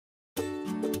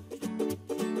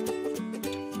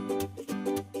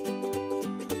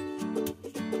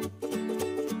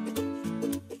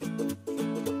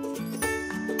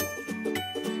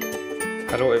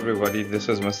Hello everybody, this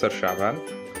is Mr. Shaban.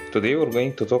 Today we're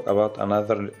going to talk about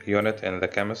another unit in the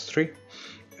chemistry.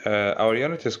 Our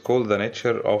unit is called the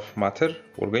nature of matter.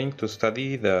 We're going to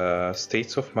study the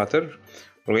states of matter.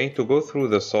 We're going to go through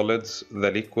the solids,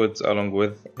 the liquids along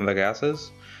with the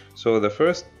gases. So the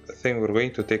first thing we're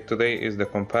going to take today is the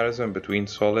comparison between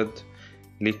solid,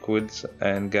 liquids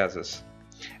and gases.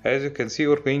 As you can see,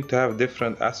 we're going to have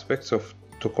different aspects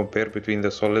to compare between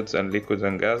the solids and liquids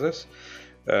and gases.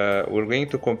 We're going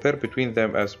to compare between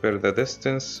them as per the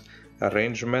distance,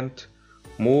 arrangement,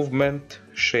 movement,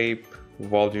 shape,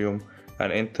 volume,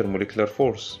 and intermolecular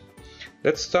force.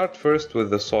 Let's start first with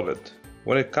the solid.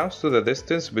 When it comes to the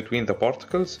distance between the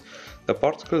particles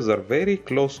are very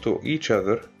close to each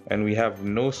other and we have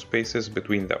no spaces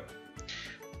between them.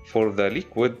 For the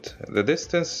liquid, the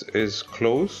distance is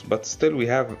close, but still we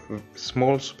have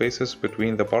small spaces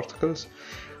between the particles.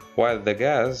 While the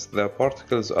gas, the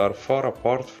particles are far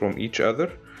apart from each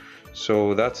other,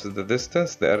 so that's the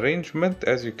distance. The arrangement,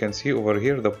 as you can see over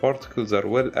here, the particles are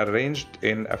well arranged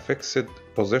in a fixed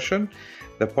position.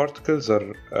 The particles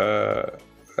are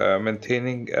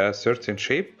maintaining a certain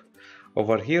shape.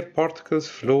 Over here, particles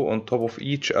flow on top of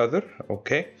each other,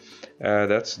 okay?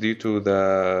 That's due to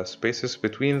the spaces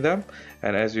between them,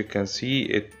 and as you can see,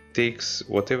 it takes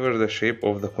whatever the shape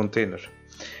of the container.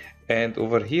 And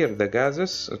over here, the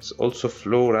gases, it's also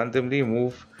flow randomly,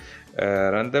 move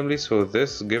randomly, so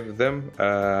this gives them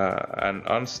an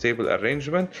unstable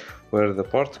arrangement where the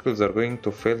particles are going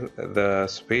to fill the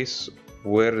space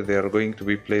where they are going to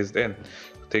be placed in,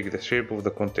 to take the shape of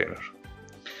the container.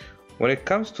 When it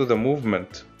comes to the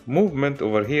movement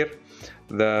over here,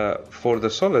 for the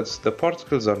solids, the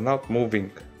particles are not moving,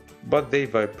 but they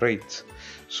vibrate.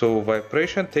 So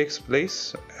vibration takes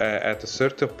place at a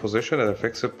certain position, at a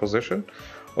fixed position.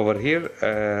 Over here,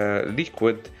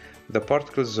 liquid, the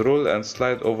particles roll and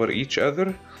slide over each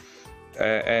other.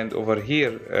 And over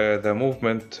here, the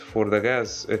movement for the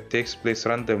gas, it takes place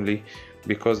randomly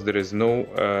because there is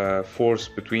no force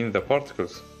between the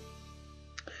particles.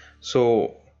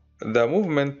 So the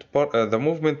movement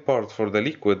part for the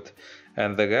liquid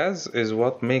and the gas is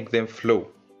what make them flow.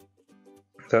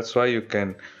 That's why you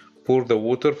can pour the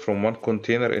water from one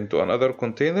container into another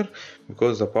container,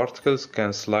 because the particles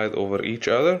can slide over each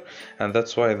other, and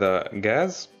that's why the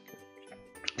gas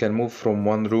can move from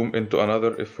one room into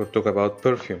another if we talk about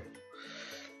perfume.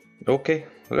 Okay,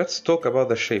 let's talk about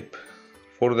the shape.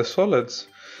 For the solids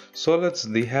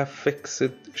they have fixed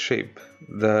shape.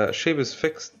 The shape is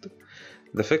fixed.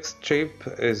 The fixed shape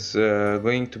is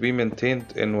going to be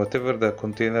maintained in whatever the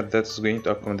container that's going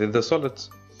to accommodate the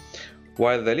solids.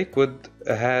 While the liquid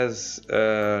has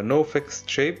no fixed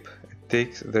shape, it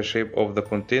takes the shape of the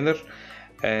container,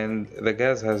 and the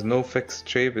gas has no fixed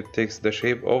shape, it takes the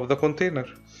shape of the container.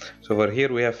 So over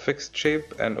here we have fixed shape,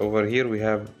 and over here we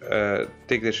have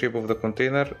take the shape of the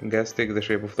container, gas take the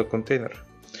shape of the container.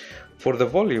 For the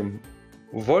volume,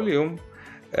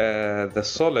 the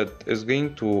solid is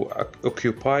going to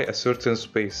occupy a certain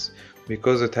space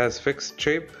because it has fixed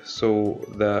shape, so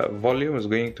the volume is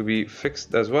going to be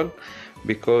fixed as well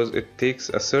because it takes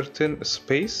a certain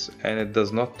space and it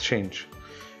does not change.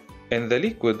 In the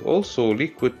liquid also,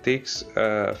 liquid takes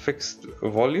a fixed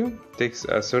volume, takes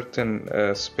a certain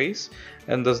space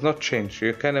and does not change.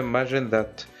 You can imagine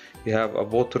that you have a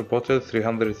water bottle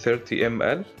 330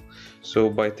 ml.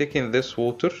 So by taking this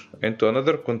water into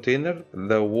another container,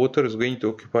 the water is going to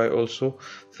occupy also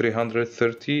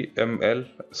 330 ml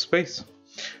space.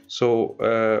 So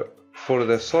for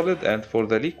the solid and for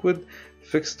the liquid,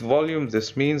 fixed volume,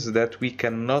 this means that we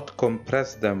cannot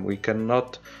compress them, we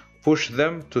cannot push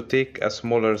them to take a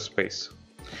smaller space.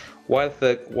 While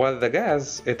the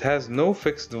gas, it has no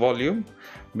fixed volume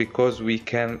because we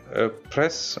can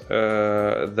press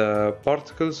the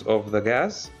particles of the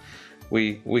gas.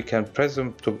 We can press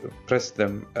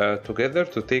them together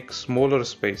to take smaller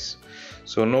space.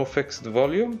 So no fixed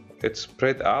volume, it's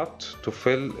spread out to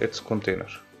fill its container.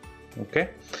 Okay,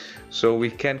 so we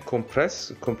can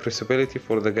compress. Compressibility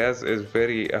for the gas is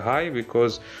very high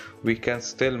because we can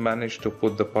still manage to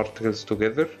put the particles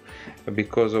together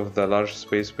because of the large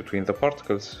space between the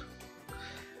particles.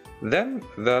 Then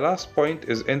the last point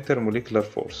is intermolecular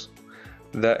force.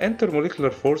 The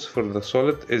intermolecular force for the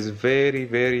solid is very,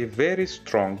 very, very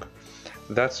strong.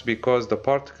 That's because the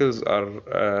particles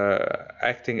are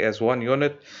acting as one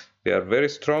unit. They are very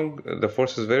strong. The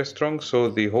force is very strong, so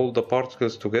they hold the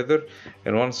particles together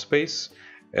in one space.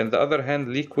 On the other hand,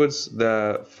 liquids,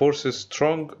 the force is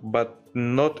strong, but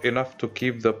not enough to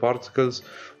keep the particles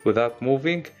without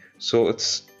moving. So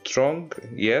it's strong,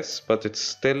 yes, but it's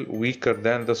still weaker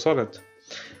than the solid.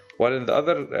 while in the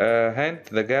other hand,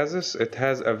 the gases, it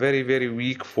has a very, very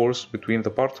weak force between the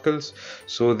particles,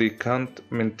 so they can't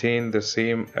maintain the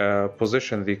same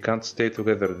position. They can't stay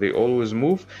together. They always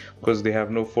move because they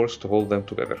have no force to hold them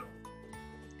together.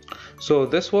 So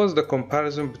this was the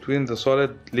comparison between the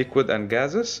solid, liquid, and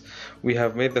gases. We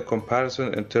have made the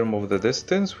comparison in terms of the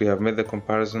distance. We have made the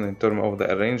comparison in terms of the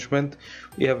arrangement.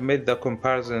 We have made the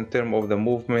comparison in terms of the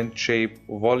movement, shape,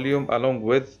 volume, along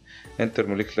with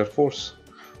intermolecular force.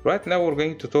 Right now we're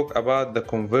going to talk about the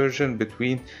conversion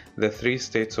between the three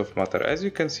states of matter. As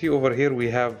you can see over here, we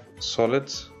have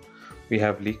solids, we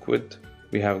have liquid,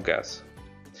 we have gas.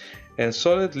 In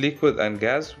solid, liquid, and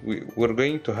gas, we're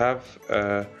going to have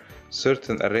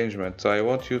certain arrangement. So I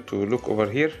want you to look over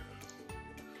here.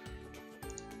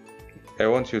 I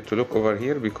want you to look over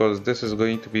here because this is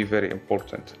going to be very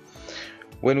important.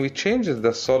 When we change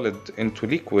the solid into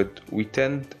liquid, we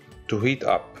tend to heat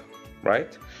up,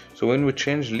 right? So when we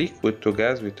change liquid to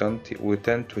gas, we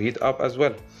tend to heat up as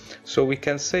well. So we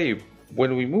can say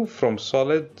when we move from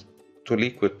solid to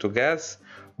liquid to gas,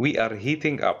 we are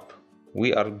heating up.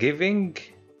 We are giving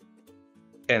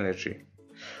energy.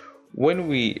 When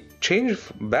we change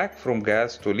back from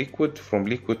gas to liquid, from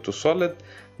liquid to solid,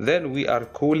 then we are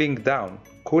cooling down.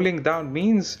 Cooling down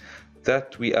means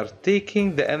that we are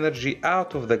taking the energy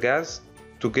out of the gas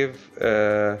to give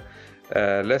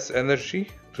less energy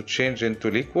to change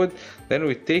into liquid. Then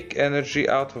we take energy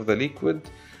out of the liquid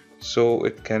so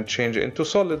it can change into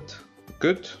solid.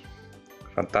 Good?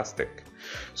 Fantastic.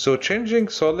 So changing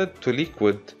solid to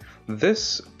liquid,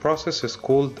 this process is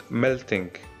called melting.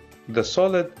 The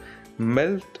solid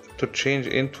melt to change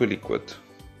into liquid.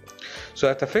 So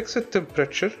at a fixed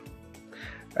temperature,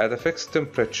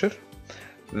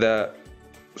 the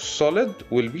solid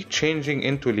will be changing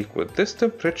into liquid. This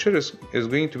temperature is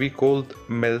going to be called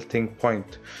melting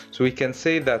point. So we can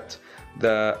say that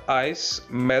the ice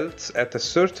melts at a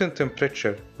certain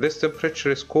temperature. This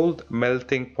temperature is called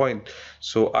melting point.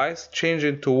 So ice change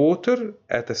into water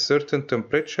at a certain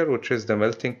temperature, which is the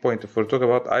melting point. If we're talking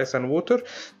about ice and water,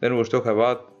 then we're talking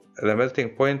about the melting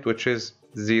point, which is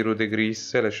 0 degrees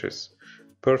Celsius.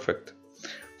 Perfect.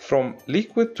 From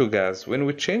liquid to gas, when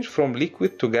we change from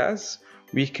liquid to gas,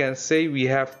 we can say we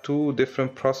have two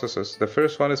different processes. The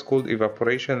first one is called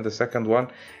evaporation. The second one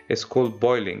is called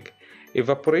boiling.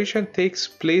 Evaporation takes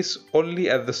place only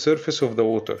at the surface of the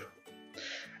water,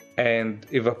 and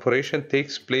evaporation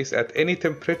takes place at any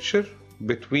temperature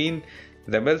between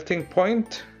the melting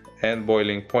point and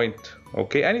boiling point.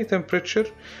 Okay, any temperature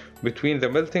between the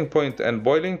melting point and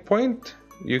boiling point,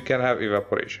 you can have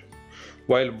evaporation.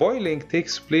 While boiling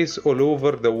takes place all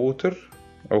over the water,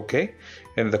 okay,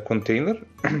 in the container,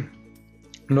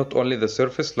 not only the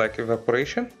surface like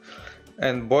evaporation.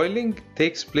 And boiling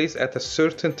takes place at a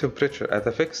certain temperature, at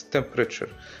a fixed temperature.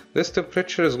 This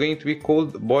temperature is going to be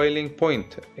called boiling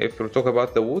point. If we're talking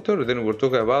about the water, then we're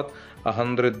talking about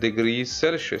 100 degrees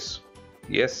Celsius.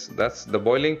 Yes, that's the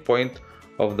boiling point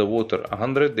of the water,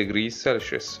 100 degrees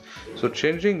Celsius. So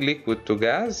changing liquid to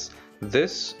gas,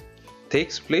 this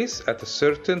takes place at a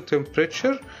certain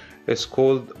temperature, is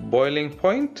called boiling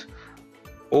point,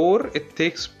 or it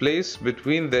takes place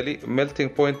between the melting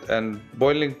point and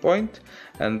boiling point,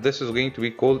 and this is going to be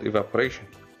called evaporation.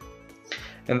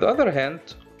 On the other hand,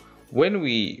 when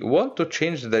we want to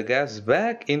change the gas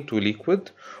back into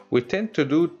liquid, we tend to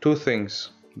do two things.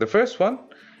 The first one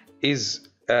is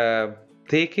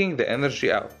taking the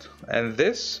energy out, and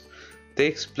this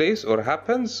takes place or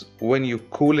happens when you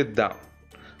cool it down.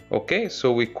 Okay,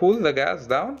 so we cool the gas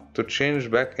down to change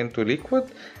back into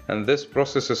liquid, and this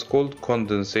process is called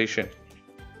condensation.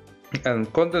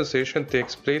 And condensation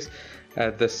takes place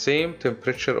at the same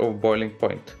temperature of boiling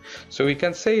point. So we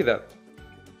can say that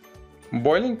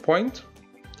boiling point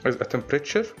is a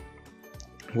temperature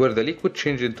where the liquid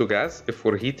changes into gas if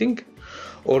we're heating,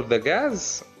 or the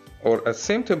gas, or at the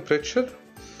same temperature,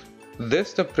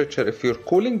 this temperature, if you're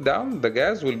cooling down, the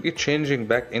gas will be changing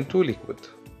back into liquid.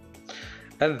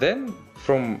 And then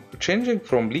from changing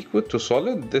from liquid to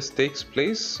solid, this takes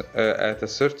place at a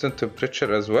certain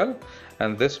temperature as well,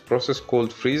 and this process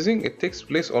called freezing, it takes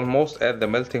place almost at the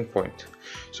melting point.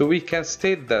 So we can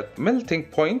state that melting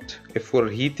point, if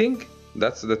we're heating,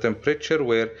 that's the temperature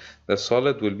where the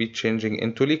solid will be changing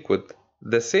into liquid.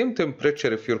 The same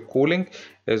temperature if you're cooling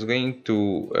is going to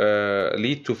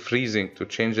lead to freezing, to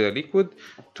change the liquid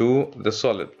to the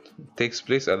solid. It takes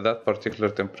place at that particular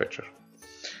temperature.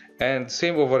 And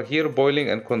same over here,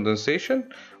 boiling and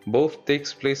condensation, both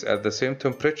takes place at the same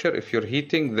temperature. If you're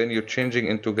heating, then you're changing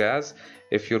into gas.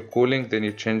 If you're cooling, then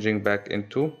you're changing back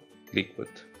into liquid.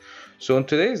 So in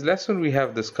today's lesson we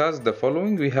have discussed the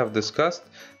following. We have discussed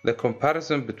the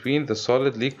comparison between the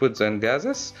solid, liquids and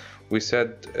gases. We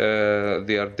said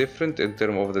they are different in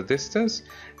terms of the distance,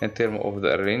 in terms of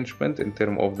the arrangement, in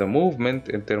terms of the movement,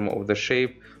 in terms of the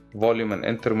shape, volume and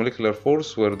intermolecular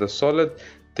force, where the solid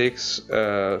takes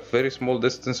very small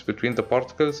distance between the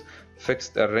particles,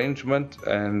 fixed arrangement,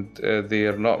 and they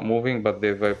are not moving but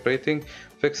they're vibrating,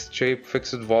 fixed shape,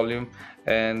 fixed volume,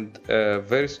 and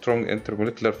very strong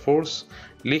intermolecular force.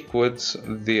 Liquids,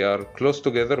 they are close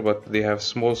together but they have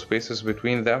small spaces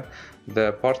between them.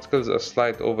 The particles are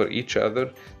slide over each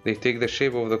other. They take the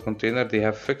shape of the container. They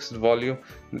have fixed volume.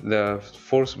 The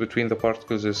force between the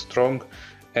particles is strong.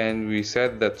 And we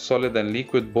said that solid and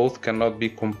liquid both cannot be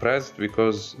compressed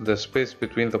because the space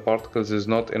between the particles is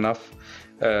not enough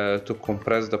to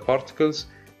compress the particles.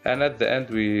 And at the end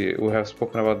we have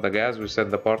spoken about the gas. We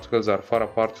said the particles are far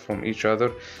apart from each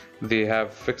other. They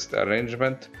have fixed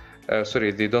arrangement.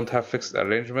 They don't have fixed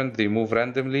arrangement. They move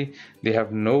randomly. They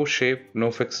have no shape,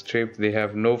 no fixed shape. They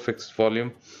have no fixed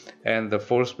volume, and the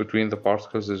force between the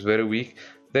particles is very weak.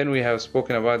 Then we have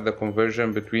spoken about the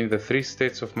conversion between the three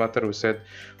states of matter. We said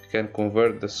we can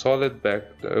convert the solid back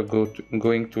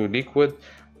going to liquid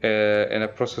in a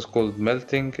process called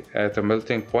melting at a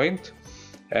melting point.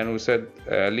 And we said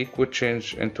liquid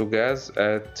change into gas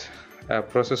at a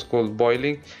process called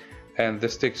boiling, and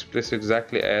this takes place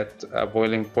exactly at a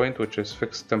boiling point, which is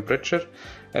fixed temperature.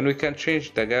 And we can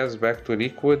change the gas back to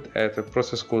liquid at a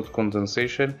process called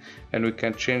condensation, and we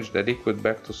can change the liquid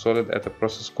back to solid at a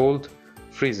process called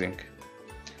freezing.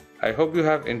 I hope you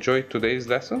have enjoyed today's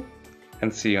lesson,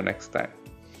 and see you next time.